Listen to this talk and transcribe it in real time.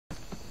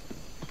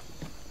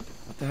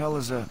The hell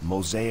is a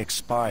mosaic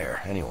spire,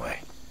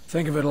 anyway?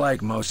 Think of it like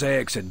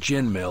Mosaic's a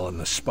gin mill and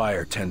the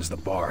spire tends the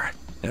bar.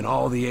 And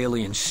all the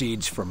alien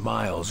seeds for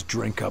miles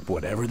drink up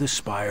whatever the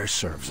spire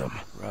serves them.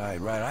 Right,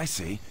 I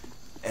see.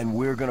 And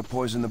we're gonna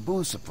poison the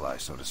booze supply,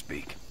 so to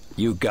speak.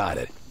 You got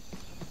it.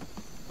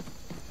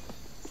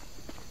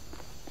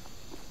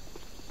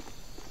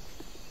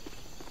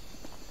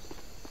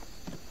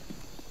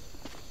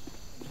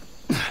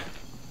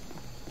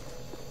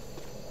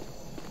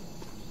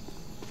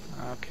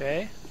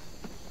 Okay.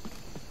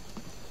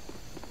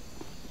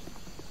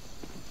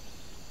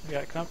 We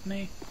got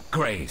company?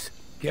 Grays,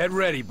 get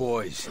ready,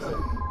 boys.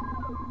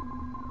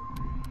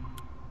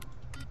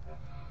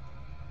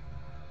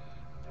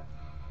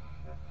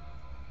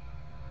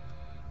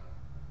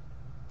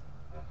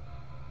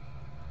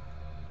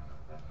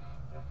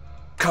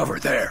 Cover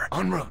there.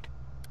 En route.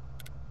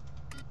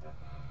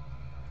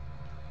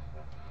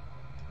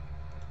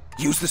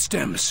 Use the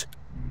stems.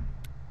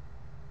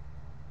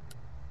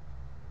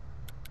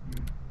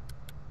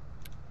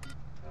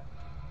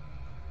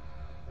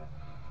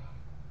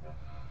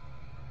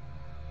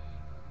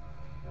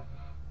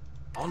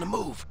 On the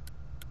move.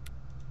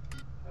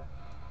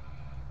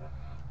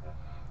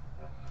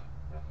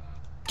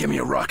 Give me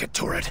a rocket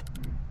turret.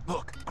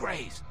 Look,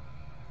 Grays.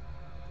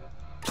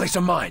 Place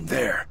a mine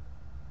there.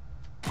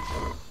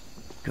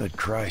 Good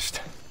Christ.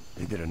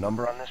 They did a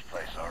number on this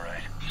place, all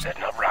right.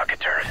 Setting up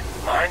rocket turret.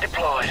 Mine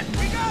deployed.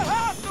 We got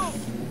hostiles!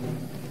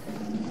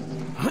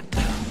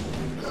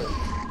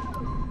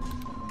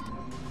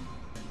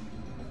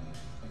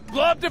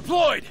 Blob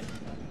deployed!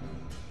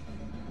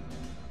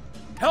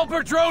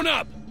 Helper drone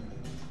up!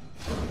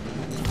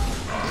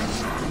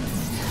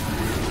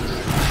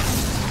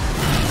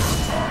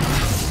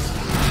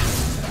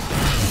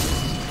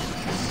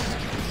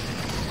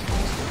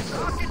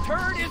 Rocket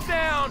turret is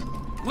down!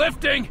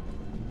 Lifting!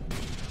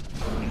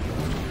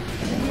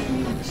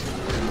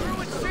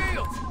 Through its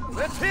shields!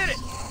 Let's hit it!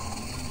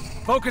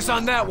 Focus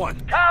on that one.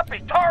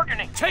 Copy.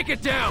 Targeting. Take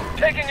it down!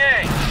 Taking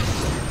aim.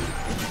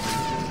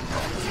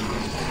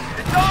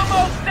 It's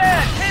almost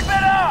dead. Keep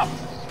it up.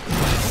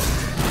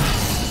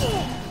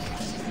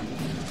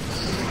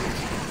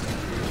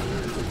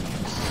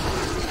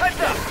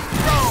 Heads up.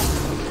 Drone.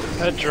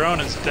 That drone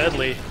is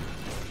deadly.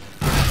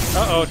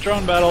 Uh-oh,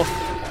 drone battle.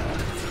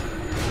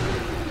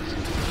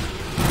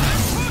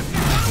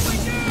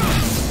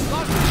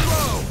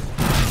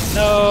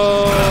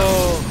 No!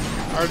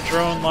 Our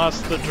drone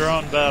lost the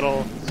drone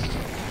battle.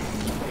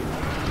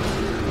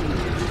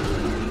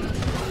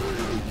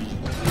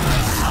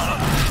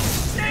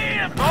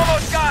 Damn!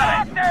 Almost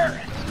got it.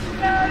 There.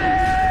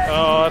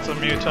 Oh, that's a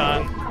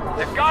muton.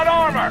 They've got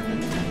armor.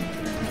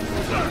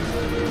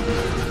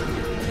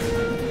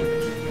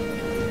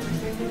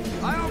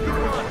 I open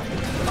one!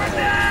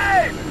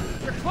 Grenade!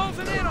 They're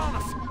closing in on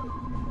us!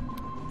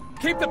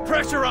 Keep the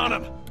pressure on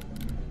him!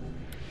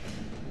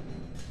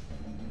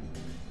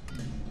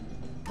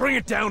 Bring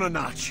it down a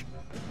notch.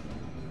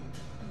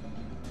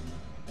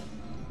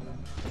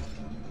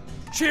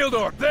 Shield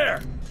orb,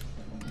 there!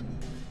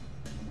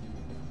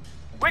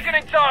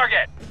 Weakening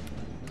target.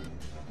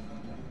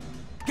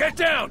 Get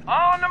down!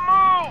 On the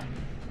move.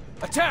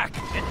 Attack!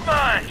 It's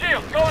mine.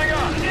 Shield going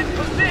up. In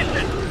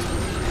position.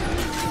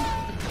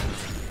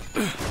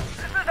 This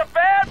is a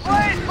bad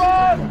place,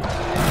 boss.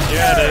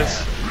 Yeah, it is.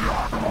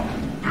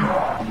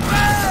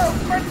 Whoa!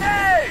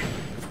 Grenade!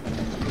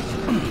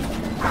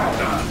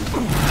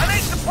 I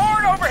need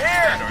support over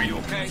here. Are you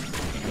okay?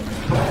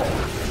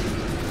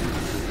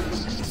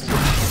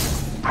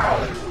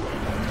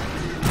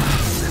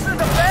 This is a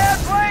bad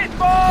place,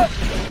 boss.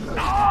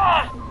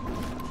 Ah!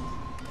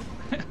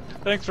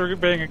 Thanks for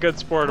being a good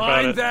sport about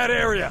Mind it. that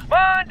area!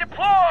 Mine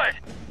deployed.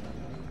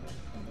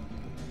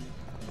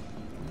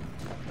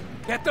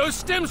 Get those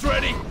stems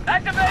ready!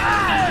 Activate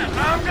them.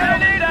 I'm gonna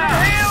need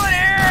a healing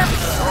here.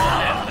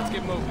 Yeah, let's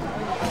get moving.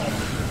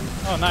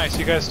 Oh, nice.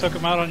 You guys took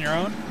him out on your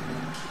own?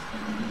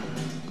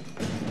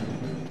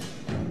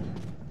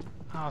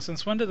 Oh,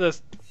 since when did the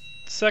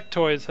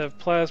sectoids have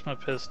plasma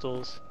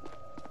pistols?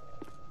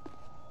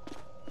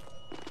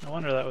 No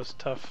wonder that was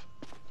tough.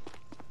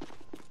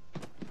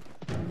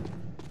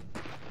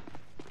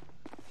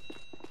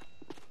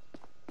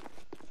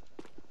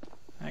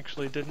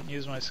 Actually didn't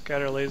use my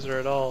scatter laser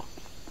at all.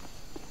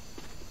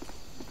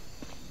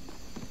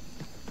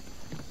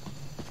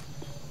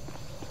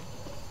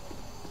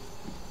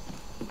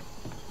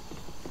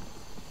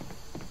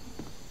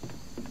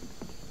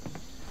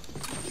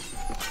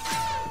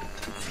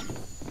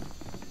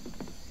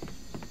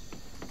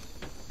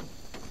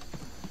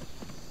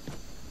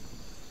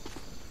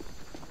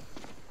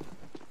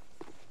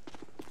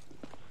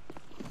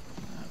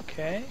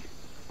 Okay.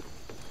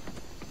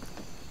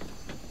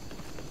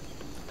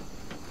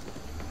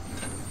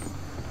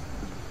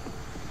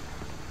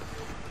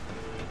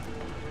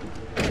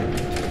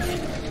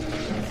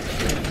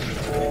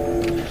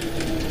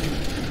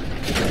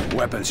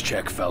 Weapons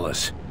check,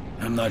 fellas.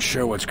 I'm not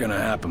sure what's gonna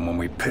happen when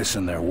we piss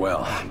in their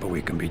well, but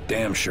we can be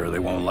damn sure they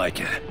won't like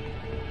it.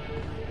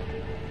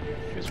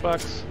 Fuse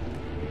box.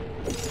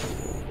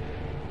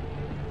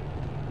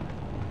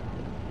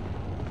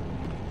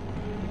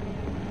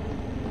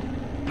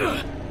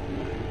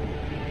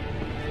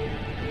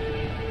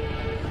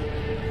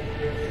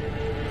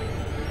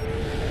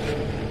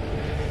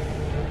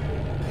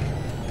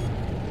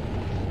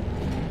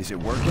 Is it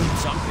working?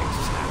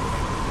 Something's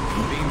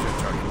happening. The beams are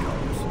turning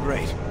colors.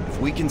 Great. If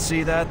we can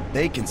see that,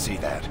 they can see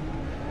that.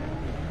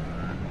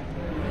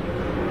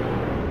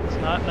 It's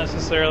not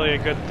necessarily a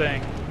good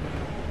thing.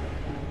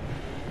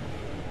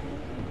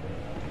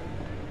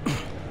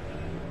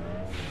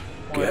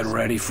 Get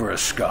ready for a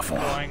scuffle.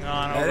 Going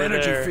on That over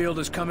energy there. field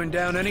is coming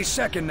down any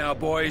second now,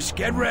 boys.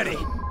 Get ready.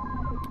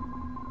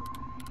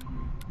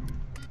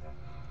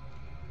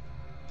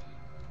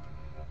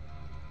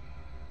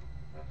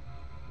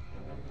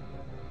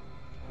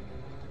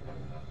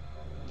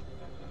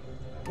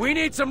 We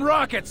need some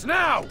rockets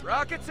now!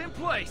 Rockets in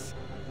place.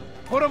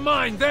 Put a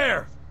mine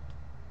there!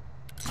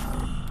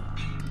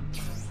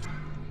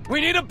 We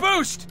need a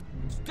boost!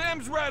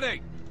 Stems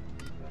ready.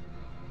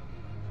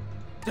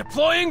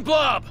 Deploying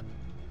blob!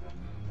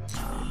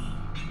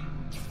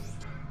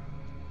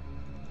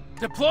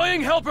 Deploying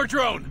helper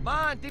drone!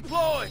 Mine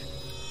deployed.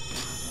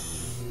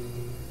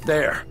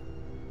 There.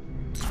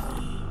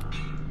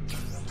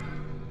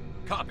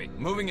 Copy.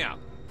 Moving out.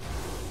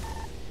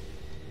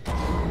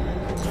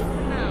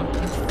 Now.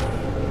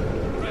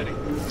 Ready.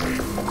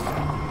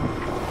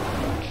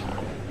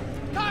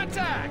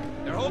 Contact!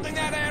 They're holding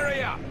that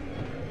area.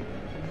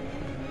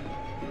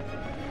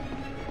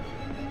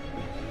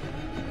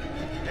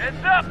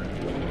 Heads up!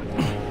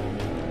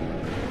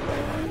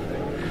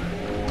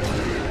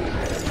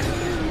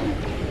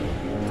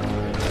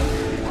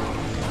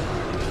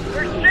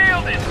 They're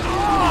shielded!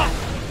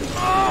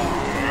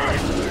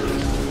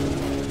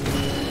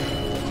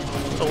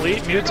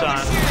 Elite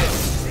Muton.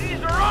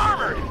 These are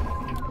armored!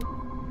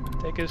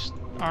 Take his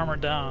armor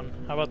down.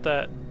 How about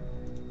that?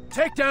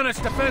 Take down its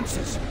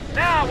defenses!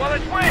 Now, while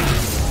it's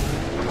wings!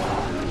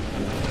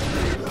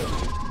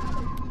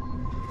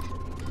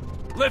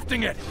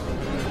 Lifting it!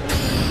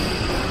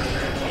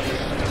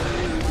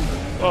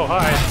 Oh,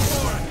 hi.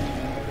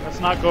 Let's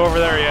not go over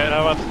there yet.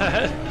 How about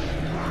that?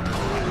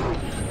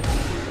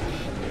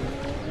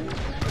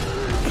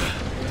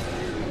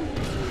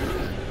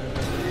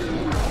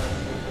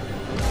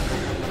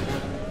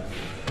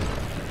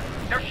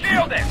 They're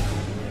shielded!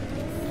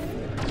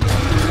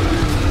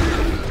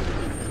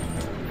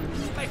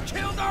 They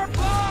killed our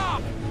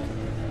blob.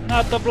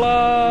 Not the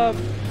blob!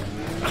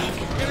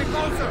 Getting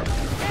closer.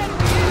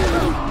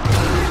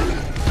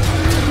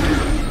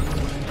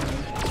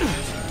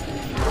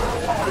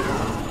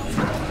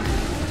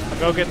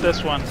 Go get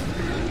this one.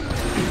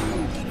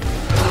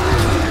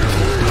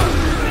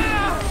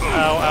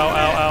 Ow, ow,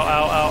 ow, ow,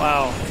 ow, ow,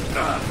 ow.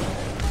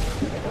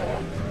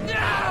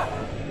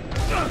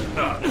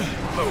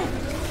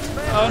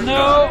 Oh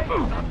no!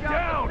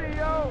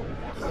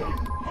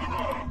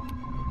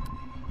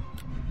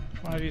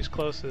 Which one of you's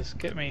closest?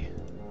 Get me.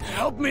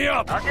 Help me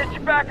up! I'll get you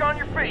back on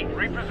your feet.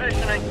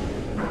 Repositioning.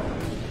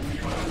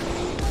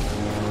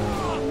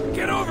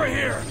 Get over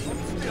here!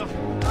 Still.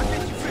 I'll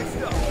get you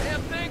fixed up.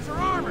 Damn things are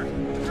armored.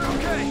 You're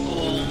okay.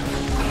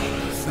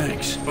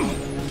 Thanks. This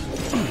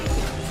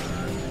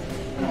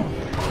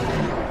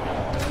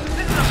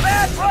is a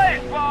bad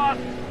place, boss!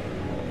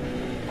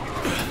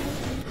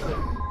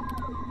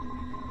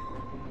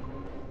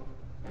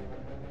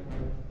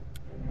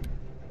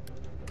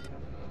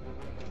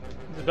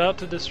 He's about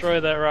to destroy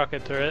that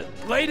rocket turret.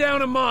 Lay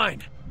down a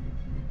mine!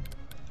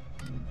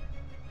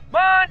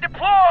 Mine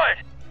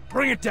deployed!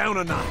 Bring it down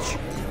a notch!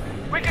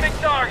 Weakening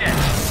target!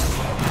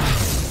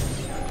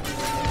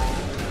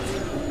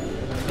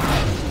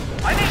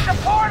 I need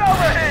support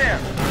over here!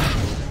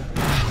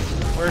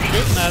 We're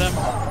shooting at him.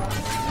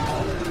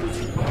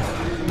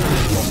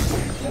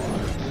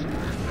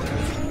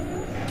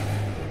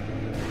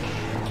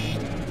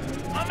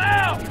 I'm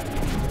out!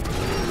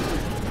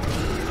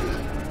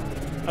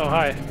 Oh,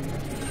 hi.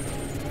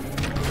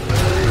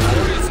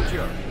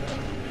 Secure.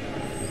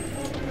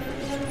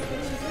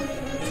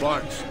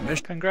 Florence,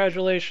 mission.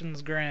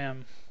 Congratulations,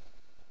 Graham.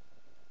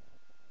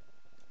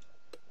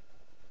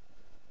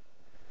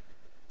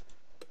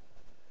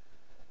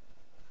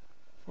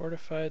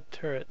 Fortified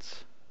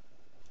turrets.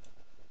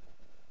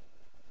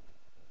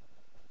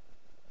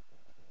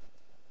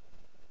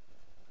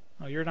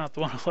 Oh, you're not the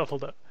one who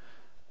leveled up.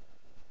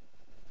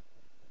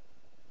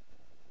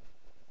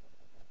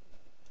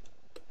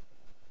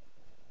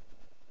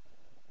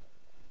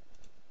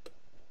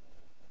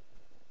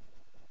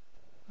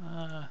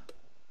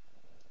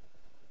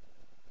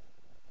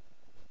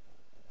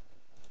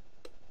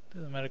 Do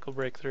the medical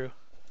breakthrough.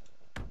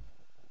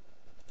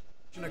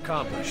 Mission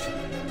accomplished.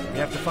 We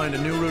have to find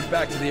a new route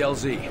back to the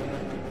LZ.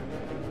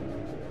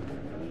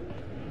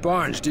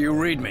 Barnes, do you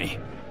read me?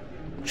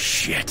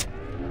 Shit.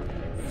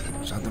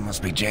 Something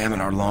must be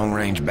jamming our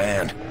long-range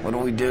band. What do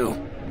we do?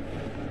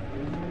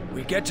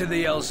 We get to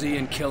the LZ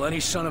and kill any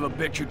son of a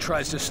bitch who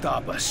tries to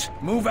stop us.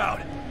 Move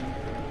out.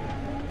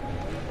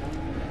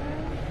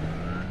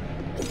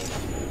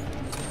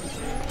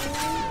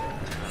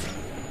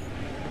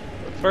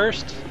 But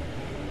first,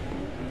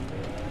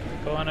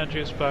 go on a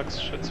juice box,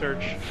 should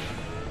search.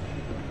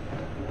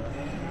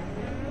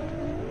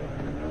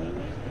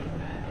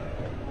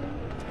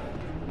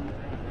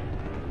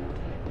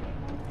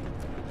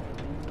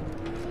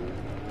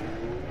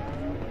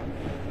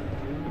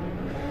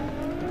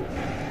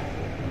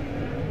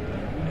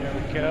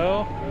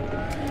 go.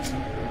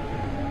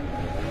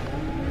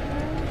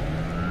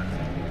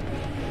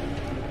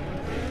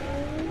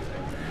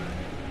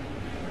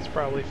 It's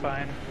probably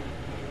fine.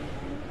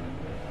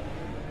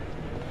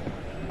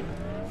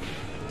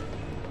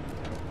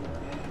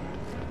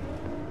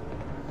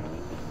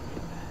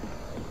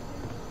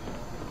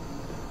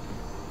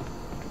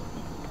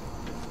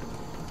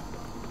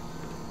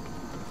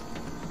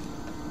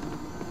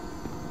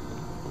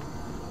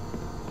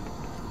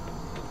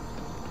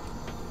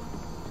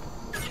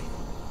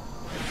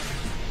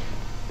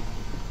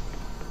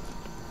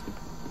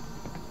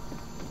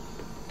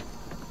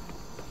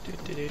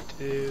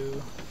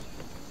 Do.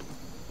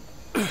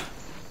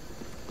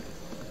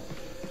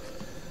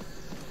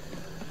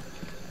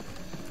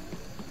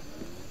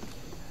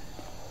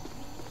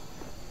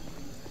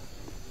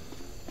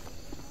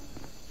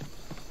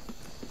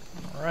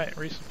 Alright,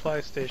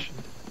 resupply station.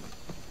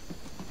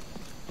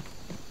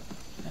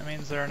 That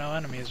means there are no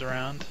enemies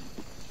around.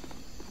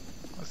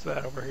 What's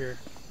that over here?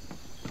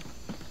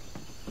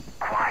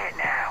 Quiet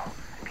now.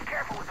 Be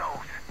careful with those.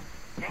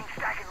 You ain't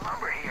stacking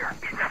lumber here.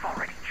 Enough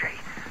already, Jay.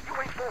 You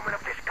ain't foreman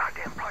of this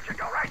goddamn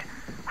project, all right?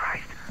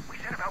 Christ, we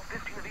sent about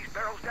 15 of these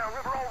barrels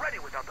downriver already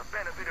without the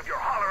benefit of your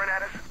hollering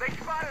at us. They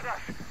spotted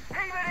us.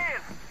 Heave it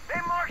in.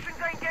 Them Martians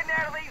ain't getting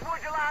out of these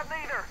woods alive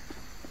neither.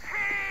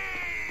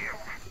 Heave!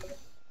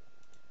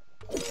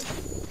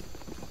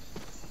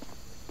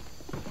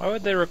 Why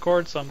would they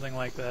record something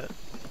like that?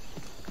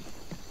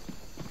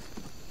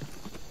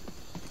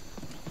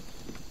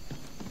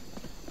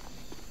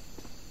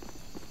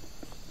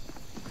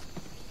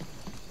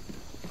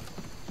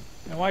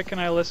 And why can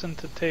I listen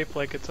to tape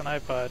like it's an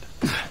iPod?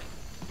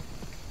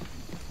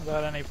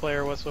 Without any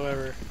player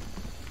whatsoever.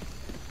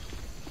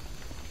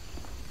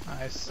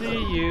 I see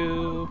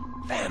you.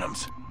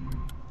 Phantoms.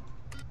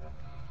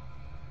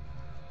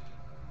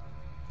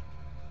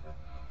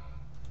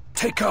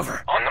 Take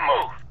cover. On the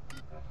move.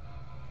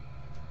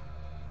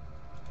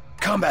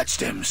 Combat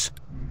stims.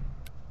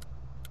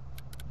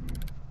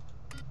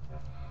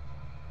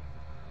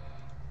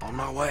 On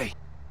my way.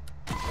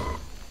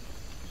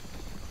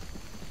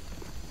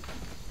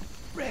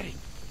 Ready.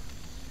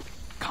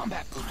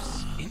 Combat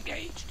boosts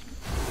engaged.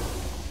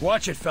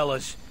 Watch it,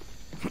 fellas.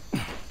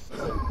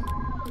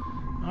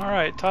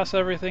 Alright, toss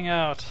everything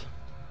out.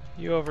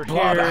 You over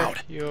Blob here,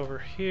 out. you over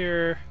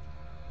here.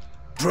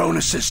 Drone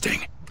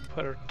assisting.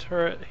 Put a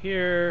turret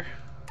here.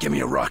 Give me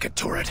a rocket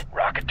turret.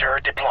 Rocket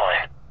turret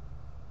deploying.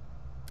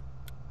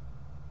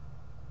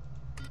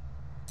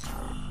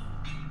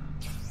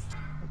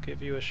 We'll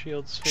give you a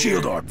shield sphere.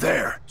 Shield orb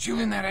there. You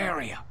in that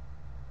area.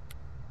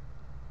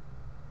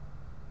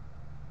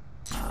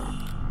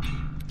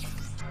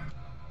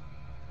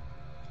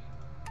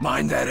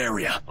 Mind that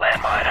area.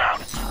 Landmine out.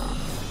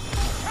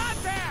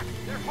 Contact!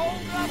 They're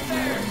holding up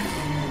there.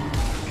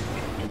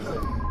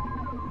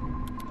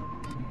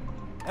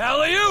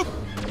 Alley-oop!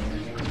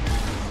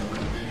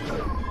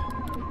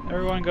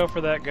 Everyone go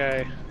for that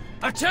guy.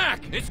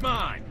 Attack! It's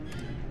mine.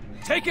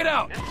 Take it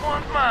out. This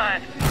one's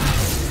mine.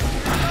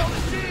 Throw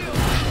the shield.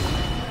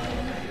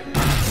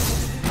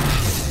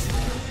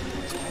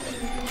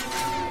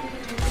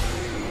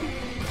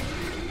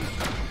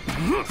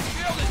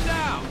 Shield is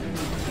down.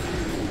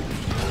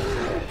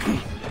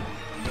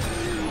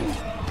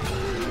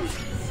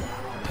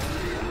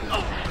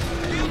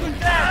 Shield is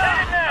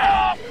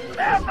down.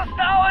 That's a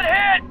solid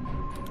hit.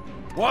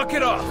 Walk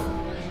it off.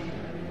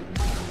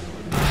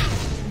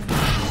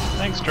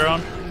 Thanks,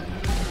 drone.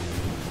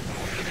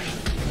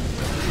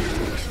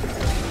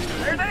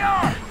 There they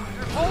are.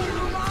 They're holding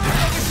the line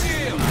on the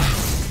shield.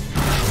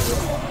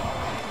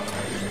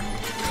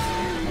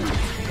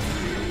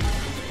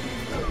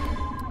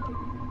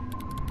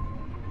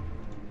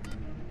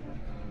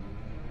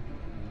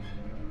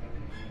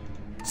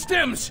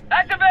 Stims!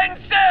 Activating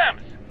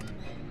stems.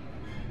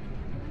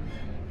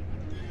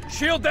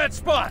 Shield that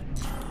spot.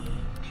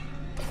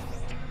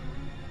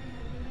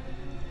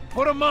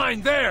 Put a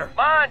mine there.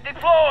 Mine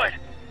deployed.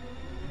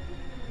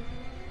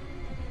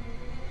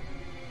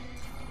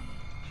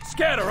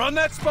 Scatter on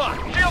that spot.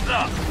 Shields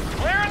up.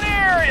 Clearing the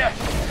area.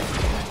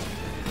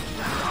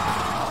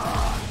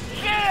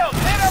 Shields,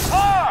 hit up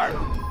hard.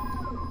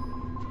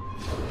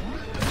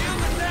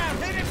 Shield is down.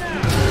 Hit him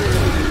now.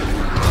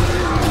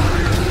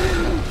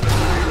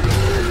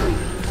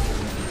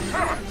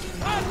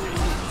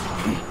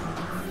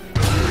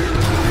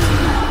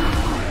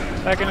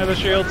 Back into the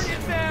shields.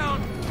 Get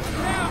down.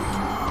 Down.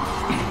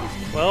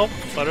 Well,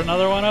 put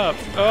another one up.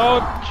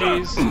 Oh,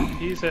 jeez.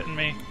 He's hitting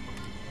me.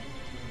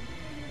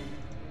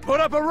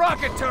 Put up a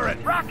rocket turret.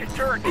 Rocket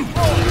turret deployed.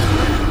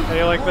 How do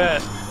you like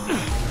that?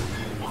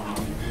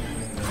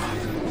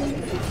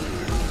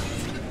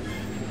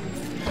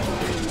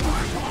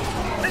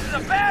 This is a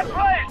bad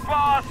place,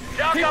 boss.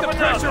 Chuck Keep up the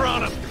another. pressure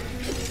on him.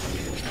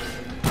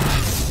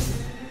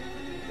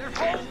 They're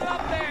holding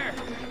up there.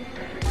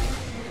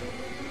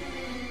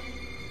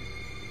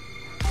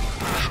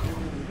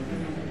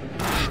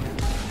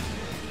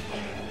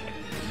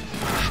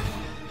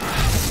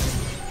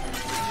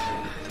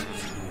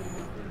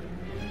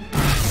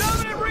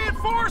 Summoning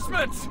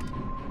reinforcements.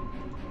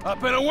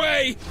 Up and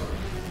away!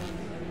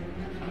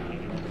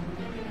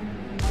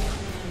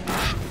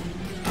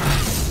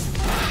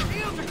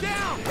 Shields are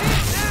down!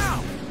 Hit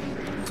now!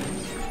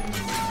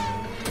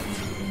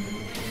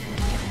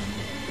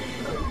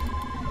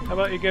 How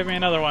about you give me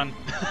another one?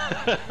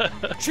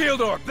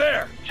 Shield orb,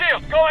 there!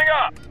 Shields going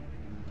up!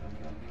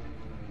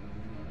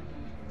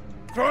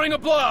 Throwing a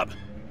blob!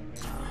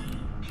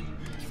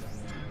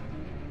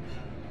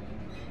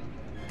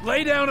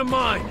 Lay down a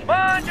mine!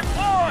 Mine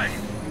deployed!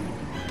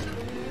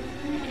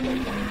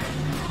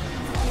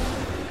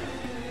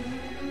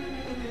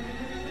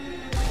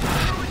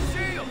 Throwing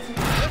shields!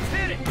 Let's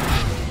hit it!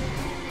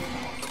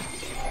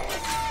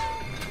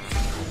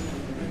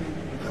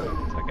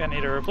 Looks like I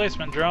need a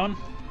replacement drone.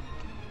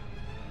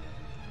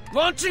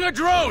 Launching a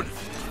drone!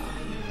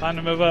 Time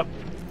to move up.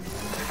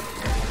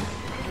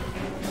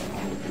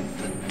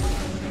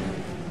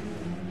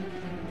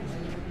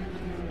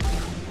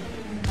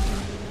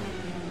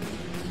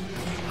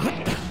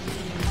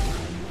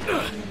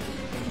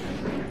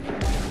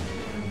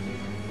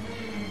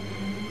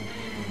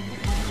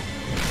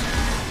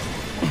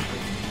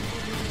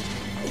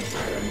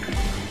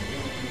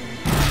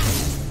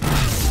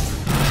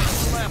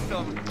 Left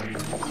of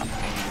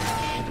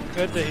them.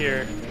 Good to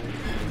hear.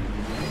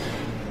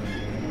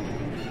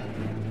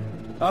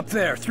 Up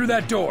there, through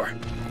that door.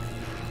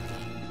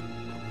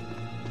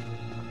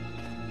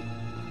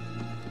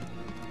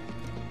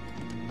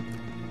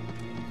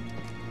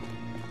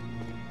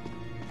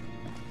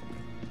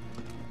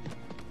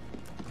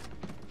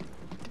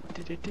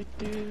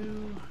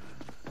 Do-do-do-do.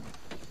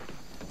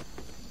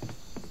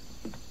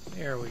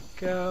 There we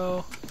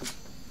go.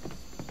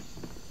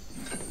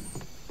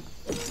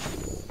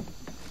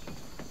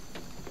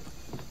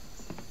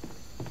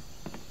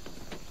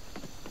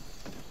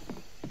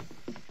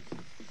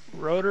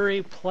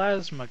 Rotary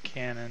plasma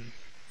cannon.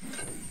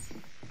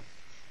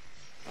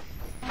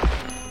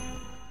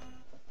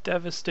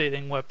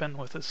 Devastating weapon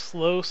with a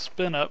slow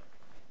spin up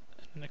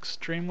and an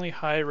extremely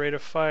high rate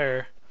of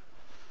fire.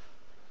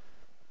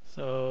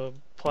 So,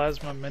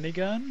 plasma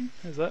minigun?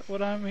 Is that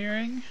what I'm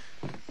hearing?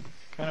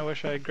 Kinda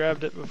wish I had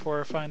grabbed it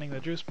before finding the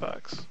juice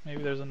box.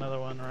 Maybe there's another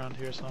one around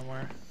here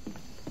somewhere.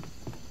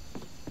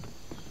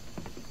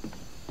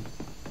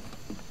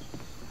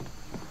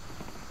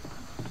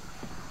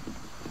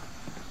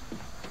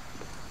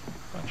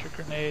 Bunch of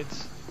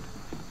grenades.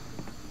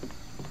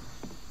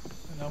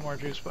 And no more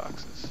juice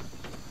boxes.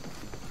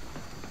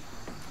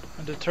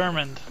 I'm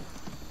determined.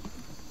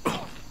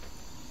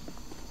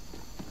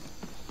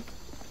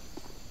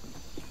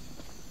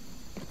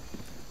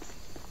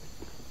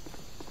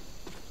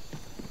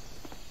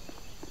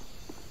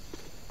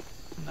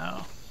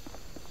 No.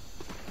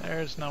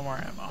 There's no more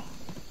ammo.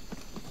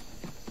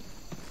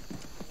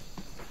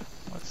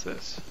 What's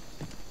this?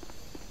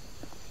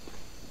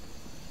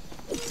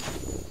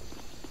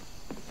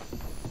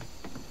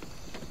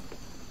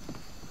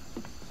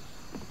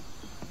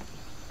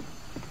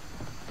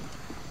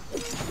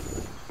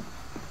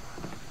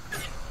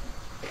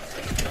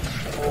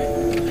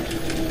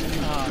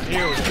 Ah,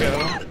 here we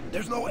go.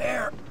 There's no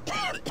air.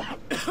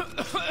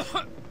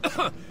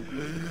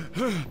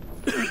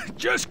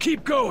 Just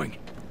keep going!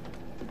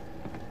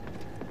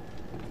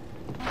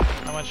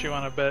 How much you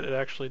want to bet it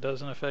actually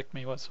doesn't affect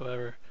me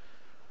whatsoever?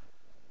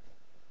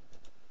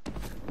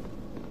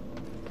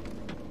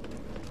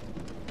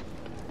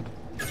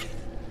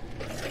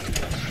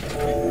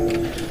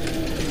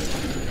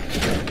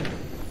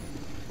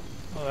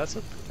 Oh, that's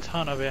a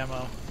ton of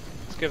ammo.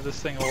 Let's give this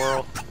thing a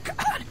whirl.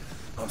 God,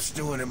 I'm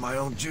stewing in my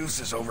own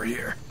juices over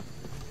here.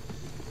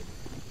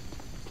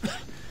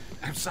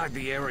 Outside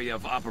the area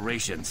of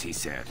operations, he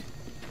said.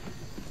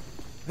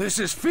 This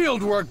is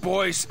field work,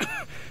 boys.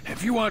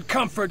 If you want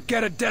comfort,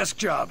 get a desk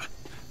job.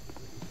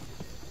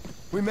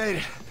 We made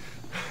it.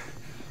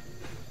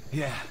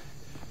 Yeah,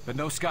 but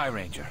no Sky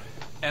Ranger.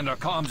 And our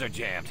comms are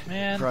jammed.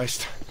 Man,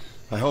 Christ,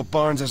 I hope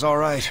Barnes is all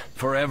right.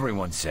 For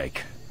everyone's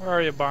sake. where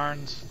are you,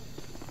 Barnes?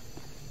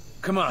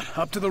 Come on,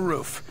 up to the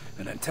roof.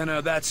 An antenna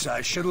of that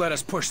size should let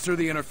us push through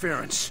the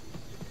interference.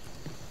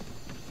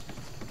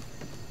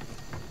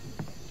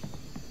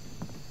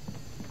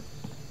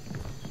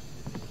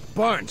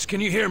 Barnes,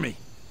 can you hear me?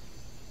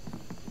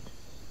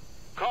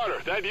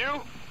 Carter, that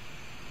you?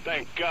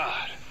 Thank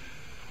God.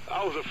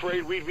 I was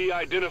afraid we'd be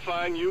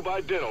identifying you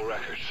by dental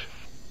records.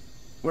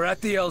 We're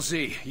at the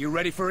LZ. You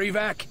ready for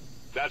evac?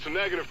 That's a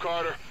negative,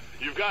 Carter.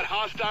 You've got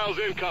hostiles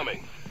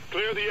incoming.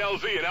 Clear the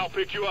LZ and I'll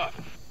pick you up.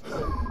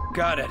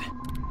 Got it.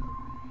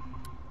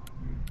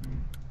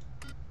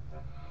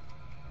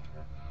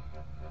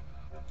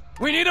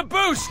 We need a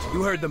boost!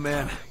 You heard the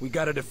man. We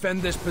gotta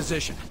defend this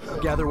position.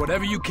 Gather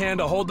whatever you can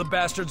to hold the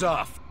bastards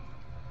off.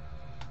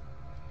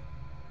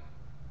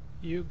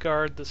 You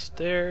guard the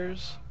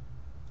stairs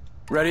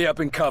Ready up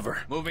and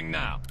cover. Moving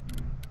now.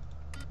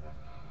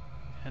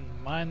 and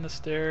mine the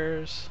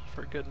stairs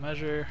for good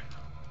measure.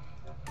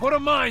 Put a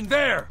mine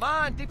there!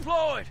 Mine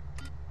deployed!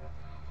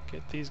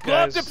 Get these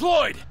Glob guys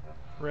deployed!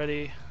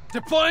 ready.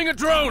 Deploying a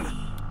drone!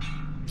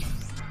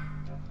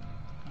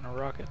 And a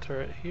rocket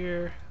turret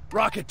here.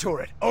 Rocket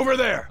turret, over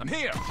there! I'm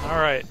here!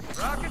 Alright.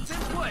 Rockets in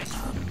place.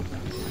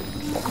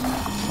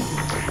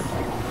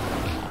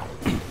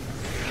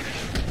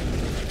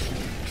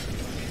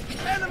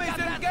 Enemies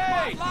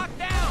engaged! Locked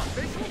down.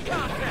 Visual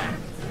contact.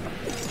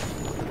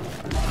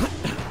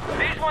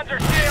 These ones are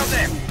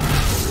shielded.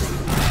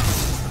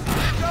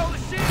 There go the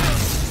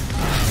shields.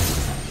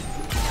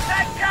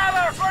 That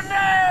cover!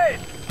 Grenade!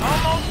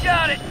 Almost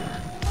got it.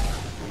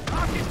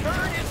 Rocket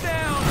turret is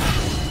down.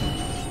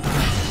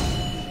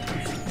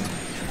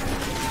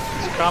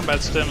 These combat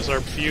stims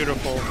are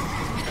beautiful.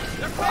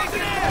 They're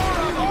taking it.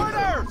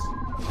 Orders.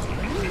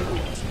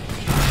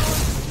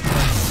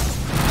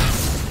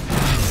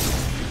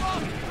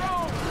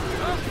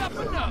 Up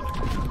another.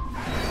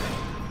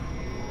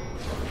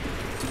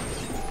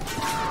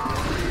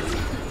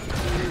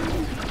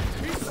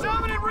 He's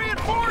summoning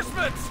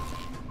reinforcements.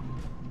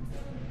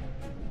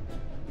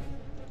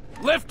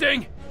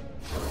 Lifting!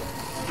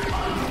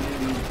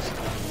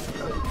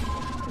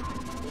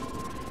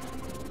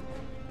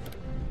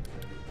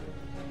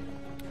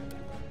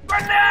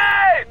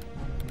 Grenade!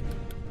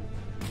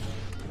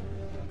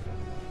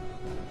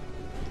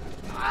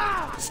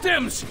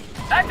 Stims!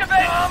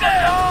 Activate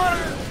stim!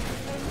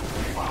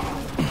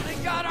 They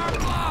got our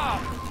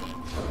bomb.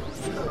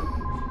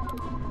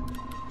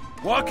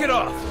 Walk it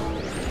off!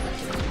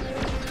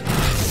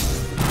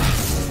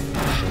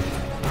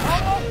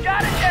 Almost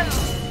got it!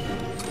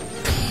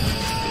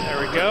 There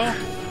we go.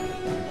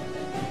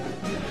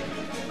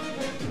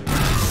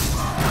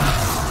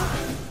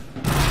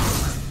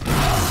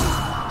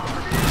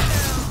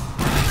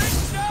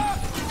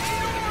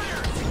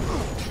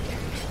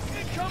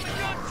 Incoming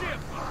gunship.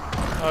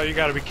 Oh, you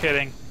gotta be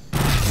kidding.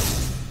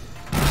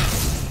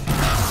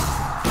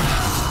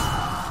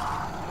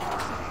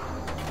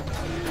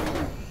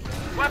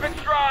 Weapon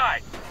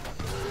strike!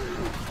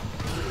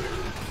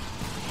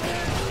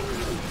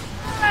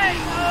 Hey!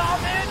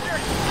 I'm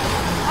injured!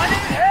 I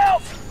need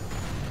help!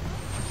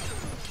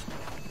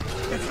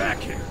 Get back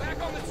here! Back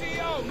on the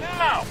TO now.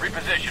 Now,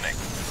 repositioning.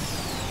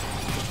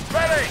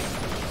 Ready!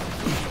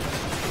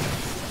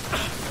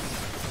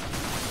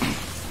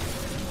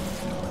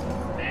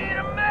 Need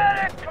a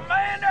medic,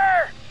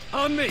 Commander!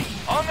 On me!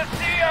 On the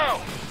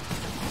CO!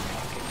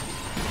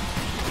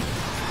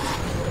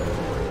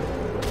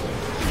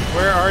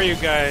 Where are you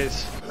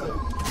guys?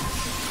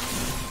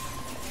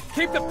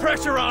 Keep the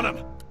pressure on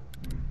him!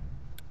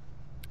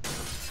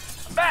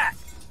 Back!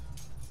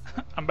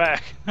 I'm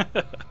back.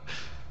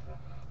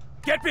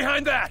 Get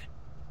behind that!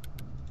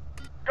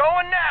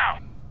 Going now!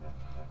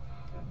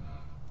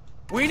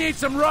 We need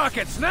some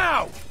rockets,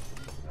 now!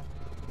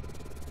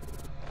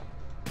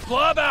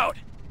 Blob out!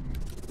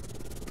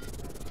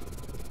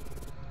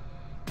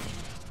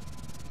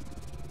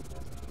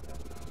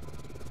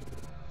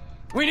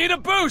 We need a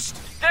boost!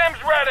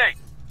 Stim's ready!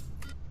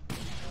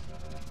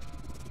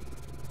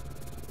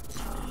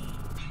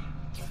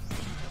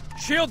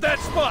 Shield that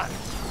spot!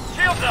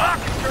 Shield up!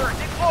 Rocket turret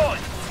deployed!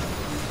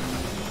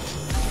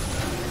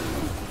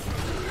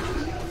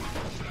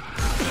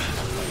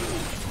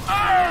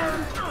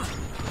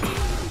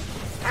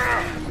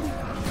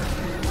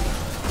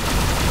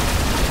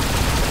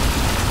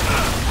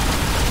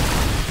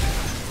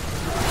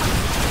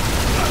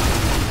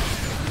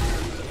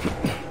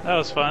 That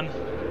was fun.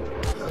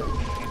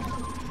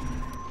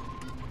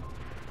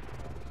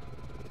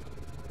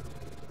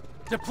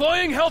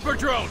 Deploying helper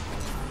drone!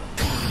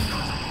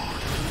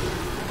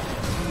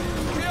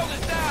 Shield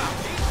is down.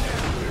 He's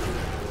down.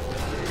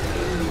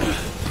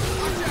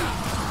 Watch out.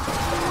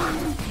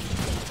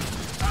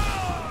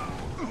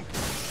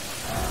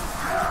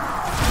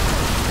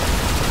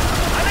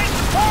 I need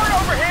support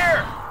over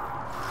here!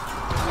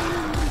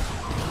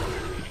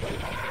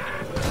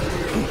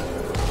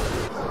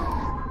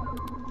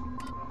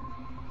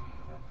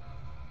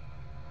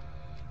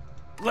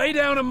 Lay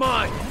down a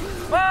mine!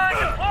 Mine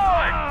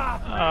deployed!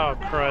 Oh,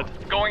 crud.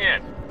 Going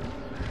in.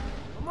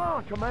 Come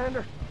on,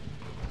 Commander.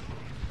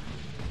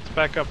 Let's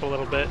back up a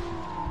little bit.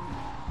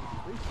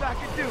 Least I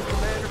can do,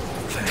 Commander.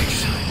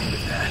 Thanks, I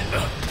needed that.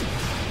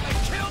 They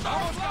killed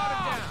our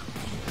bomb.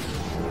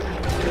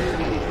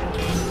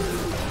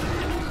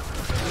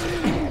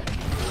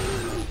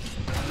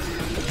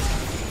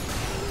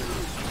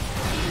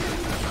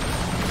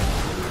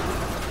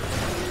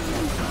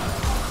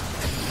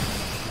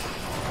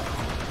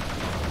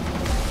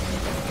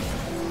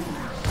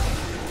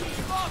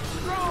 Lost the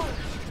drone.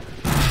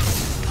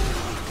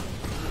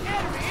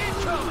 Enemy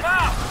incoming.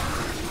 Now!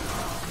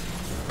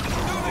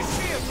 Through the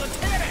shield. Let's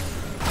hit it.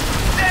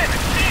 Damn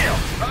it,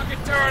 shield!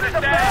 Rocket turret is It's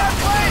a bad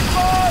place,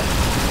 boys!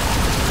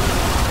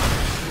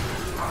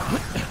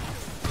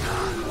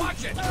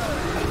 Watch it.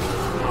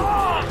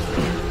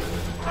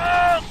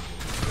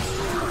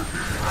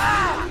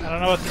 I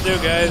don't know what to do,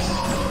 guys.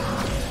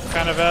 I'm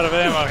kind of out of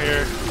ammo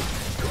here.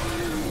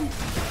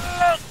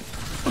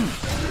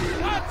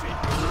 Watch it.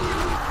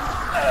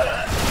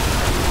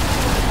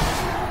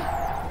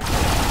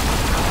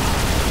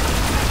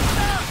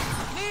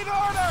 Need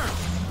order.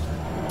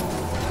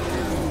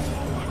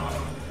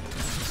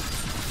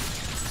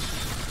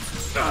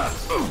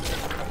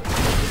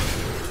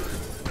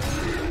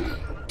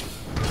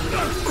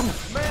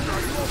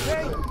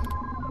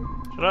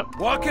 What up?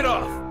 Walk it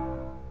off!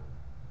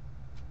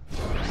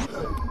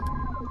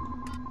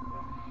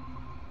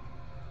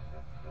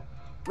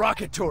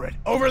 Rocket turret,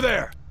 over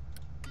there!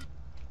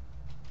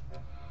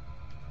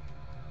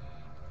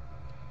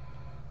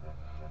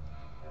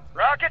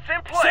 Rockets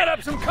in place. Set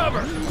up some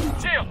cover!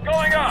 Shield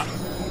going up.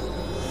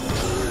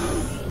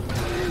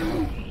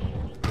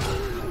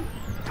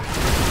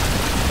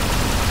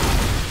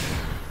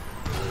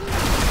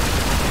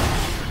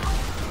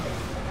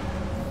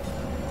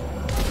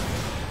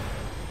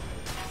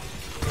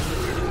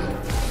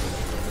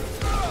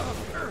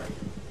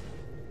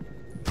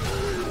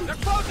 They're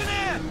closing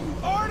in!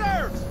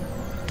 Orders!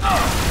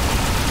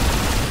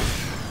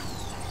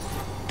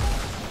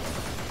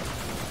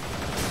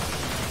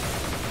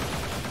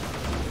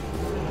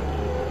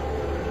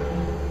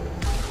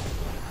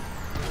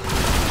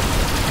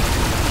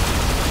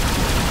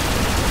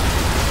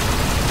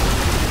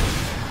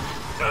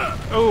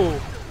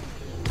 Oh!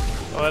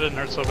 Oh, that didn't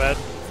hurt so bad.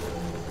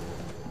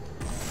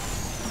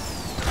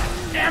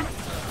 Damn it.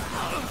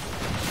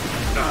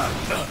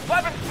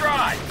 Weapons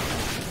dry.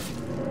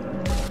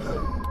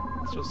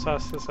 Let's just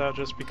toss this out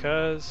just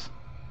because.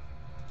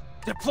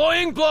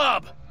 Deploying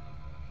blob!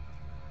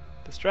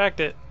 Distract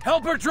it.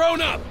 Helper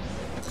drone up!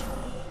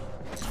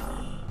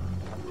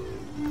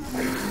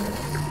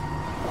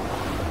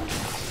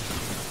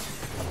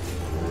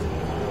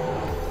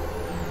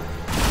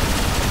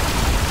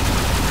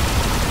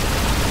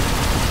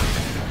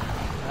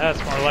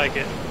 That's more like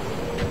it.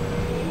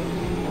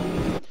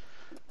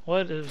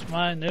 What is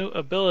my new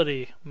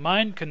ability?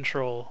 Mind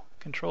control.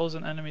 Controls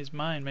an enemy's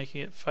mind,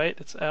 making it fight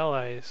its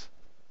allies.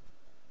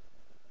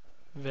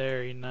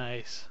 Very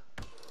nice.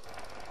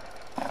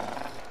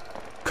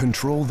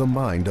 Control the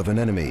mind of an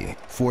enemy,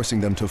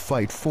 forcing them to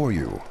fight for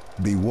you.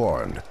 Be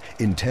warned,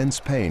 intense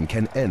pain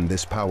can end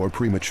this power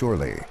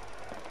prematurely.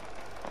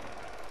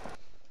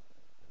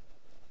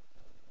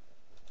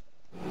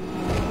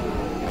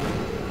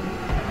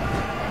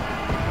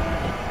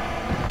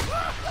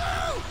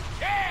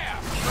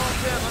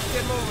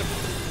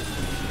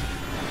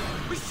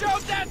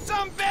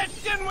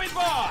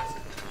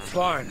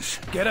 Barnes,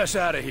 get us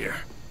out of here.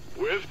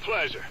 With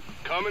pleasure.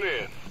 Coming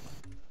in.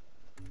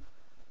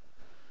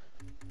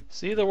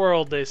 See the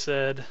world, they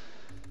said.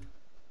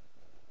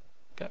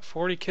 Got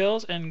 40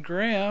 kills, and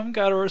Graham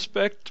got a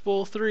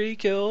respectable 3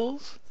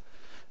 kills.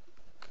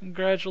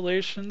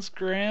 Congratulations,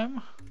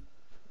 Graham.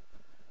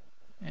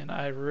 And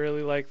I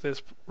really like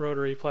this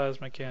rotary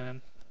plasma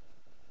cannon.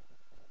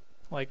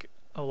 Like,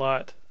 a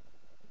lot.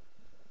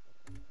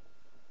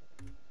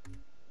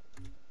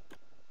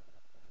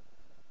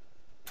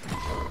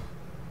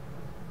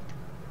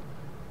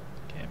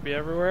 Can't be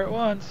everywhere at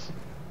once.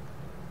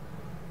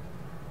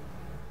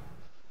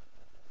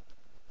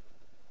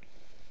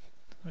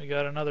 We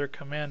got another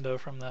commando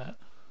from that.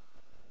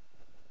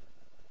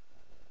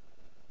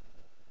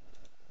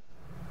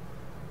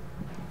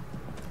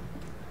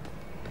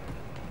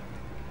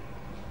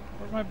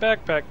 Where'd my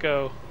backpack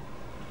go?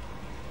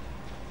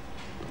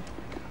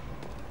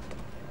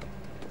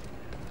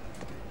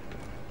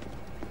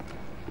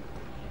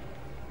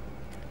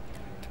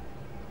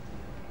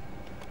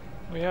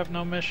 We have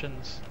no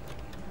missions.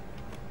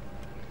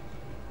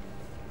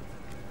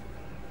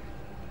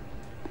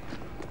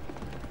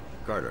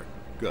 Carter,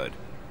 good.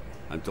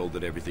 I'm told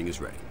that everything is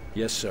ready.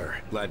 Yes, sir.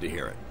 Glad to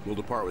hear it. We'll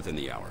depart within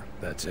the hour.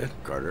 That's it?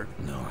 Carter?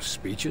 No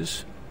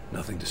speeches?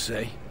 Nothing to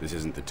say? This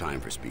isn't the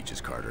time for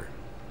speeches, Carter.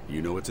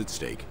 You know what's at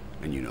stake,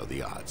 and you know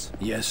the odds.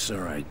 Yes,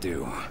 sir, I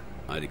do.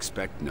 I'd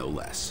expect no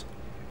less.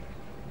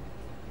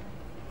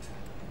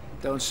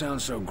 Don't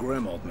sound so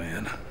grim, old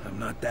man. I'm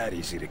not that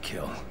easy to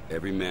kill.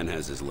 Every man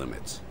has his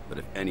limits, but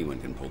if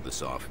anyone can pull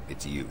this off,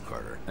 it's you,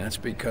 Carter. That's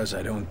because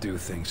I don't do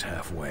things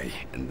halfway.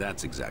 And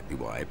that's exactly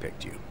why I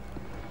picked you.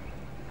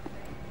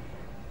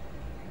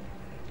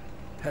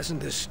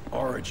 Hasn't this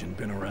Origin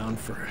been around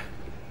for,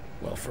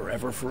 well,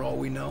 forever for all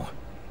we know?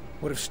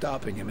 What if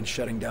stopping him and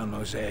shutting down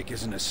Mosaic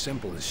isn't as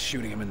simple as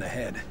shooting him in the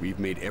head? We've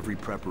made every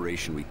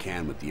preparation we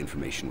can with the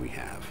information we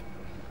have.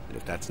 And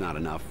if that's not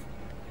enough,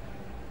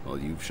 well,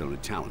 you've shown a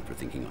talent for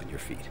thinking on your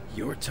feet.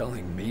 You're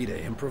telling me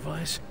to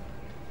improvise?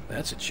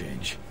 That's a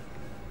change.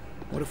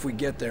 What if we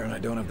get there and I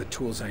don't have the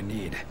tools I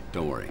need?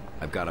 Don't worry,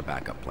 I've got a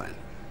backup plan.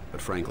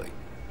 But frankly,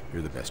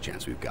 you're the best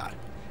chance we've got.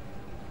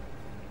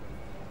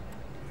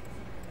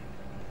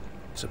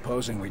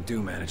 Supposing we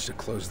do manage to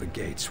close the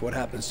gates, what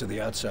happens to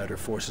the outsider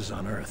forces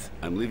on Earth?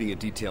 I'm leaving a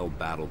detailed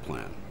battle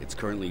plan. It's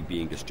currently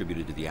being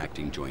distributed to the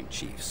acting Joint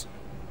Chiefs.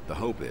 The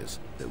hope is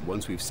that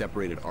once we've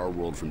separated our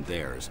world from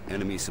theirs,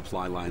 enemy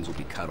supply lines will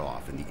be cut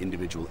off and the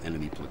individual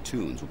enemy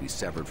platoons will be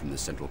severed from the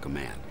central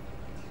command.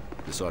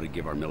 This ought to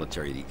give our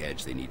military the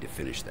edge they need to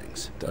finish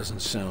things.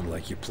 Doesn't sound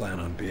like you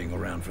plan on being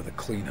around for the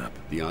cleanup.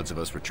 The odds of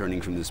us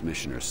returning from this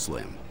mission are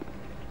slim.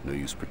 No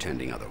use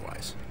pretending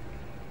otherwise.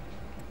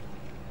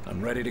 I'm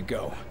ready to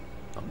go.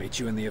 I'll meet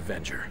you in the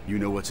Avenger. You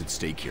know what's at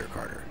stake here,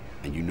 Carter,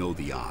 and you know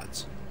the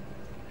odds.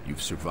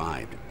 You've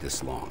survived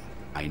this long.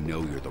 I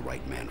know you're the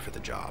right man for the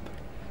job.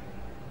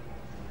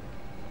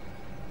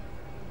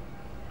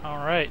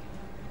 Alright.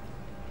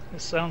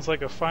 This sounds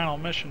like a final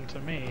mission to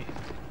me.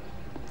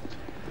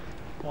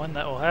 One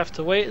that will have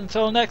to wait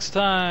until next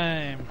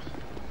time.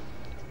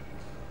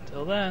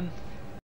 Till then.